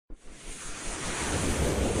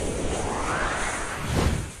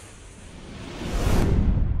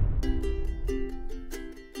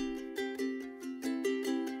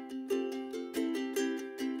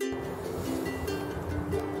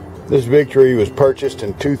This Victory was purchased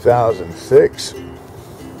in 2006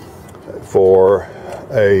 for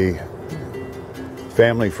a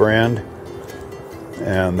family friend,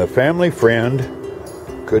 and the family friend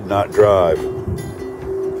could not drive.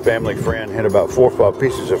 Family friend had about 4 or 5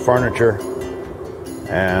 pieces of furniture,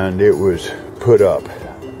 and it was put up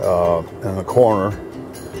in the corner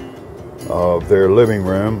of their living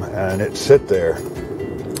room, and it sit there.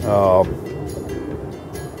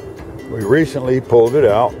 We recently pulled it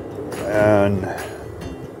out and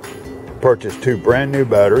purchased 2 brand new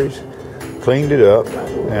batteries, cleaned it up,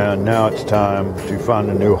 and now it's time to find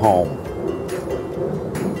a new home.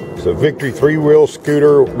 So Victory 3-wheel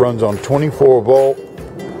scooter runs on 24 volt.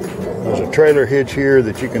 There's a trailer hitch here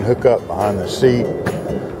that you can hook up behind the seat.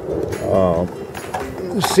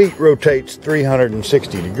 The seat rotates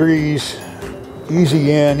 360 degrees.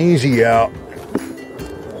 Easy in, easy out.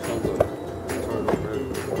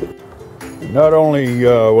 Not only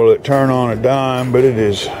will it turn on a dime, but it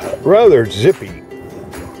is rather zippy.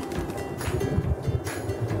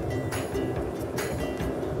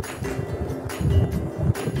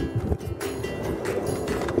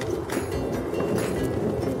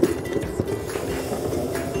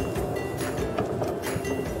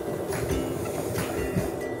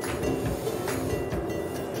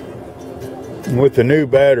 With the new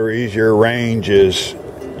batteries, your range is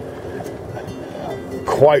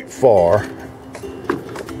quite far.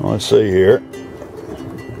 Let's see here.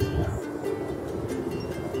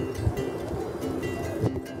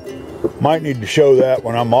 Might need to show that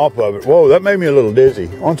when I'm off of it. Whoa, that made me a little dizzy.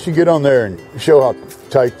 Why don't you get on there and show how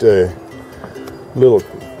tight the little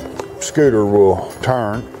scooter will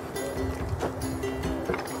turn.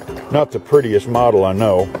 Not the prettiest model, I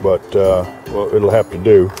know, but well, it'll have to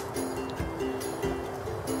do.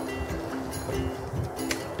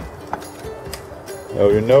 So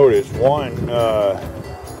you'll notice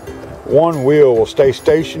one wheel will stay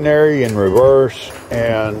stationary in reverse,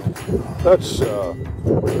 and that's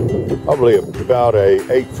probably about a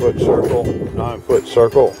 8-foot circle, 9-foot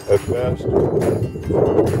circle at best.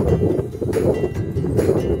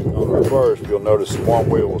 On reverse, you'll notice one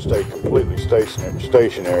wheel will stay completely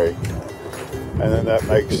stationary, and then that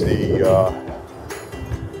makes the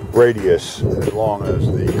radius as long as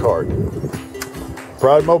the cart.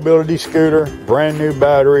 Pride Mobility scooter, brand new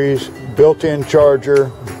batteries, built-in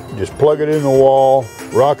charger. Just plug it in the wall,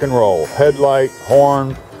 rock and roll. Headlight,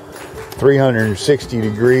 horn,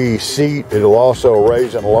 360-degree seat. It'll also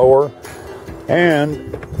raise and lower.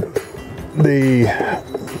 And the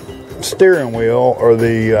steering wheel, or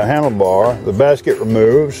the handlebar, the basket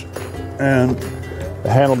removes, and the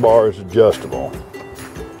handlebar is adjustable.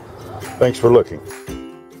 Thanks for looking.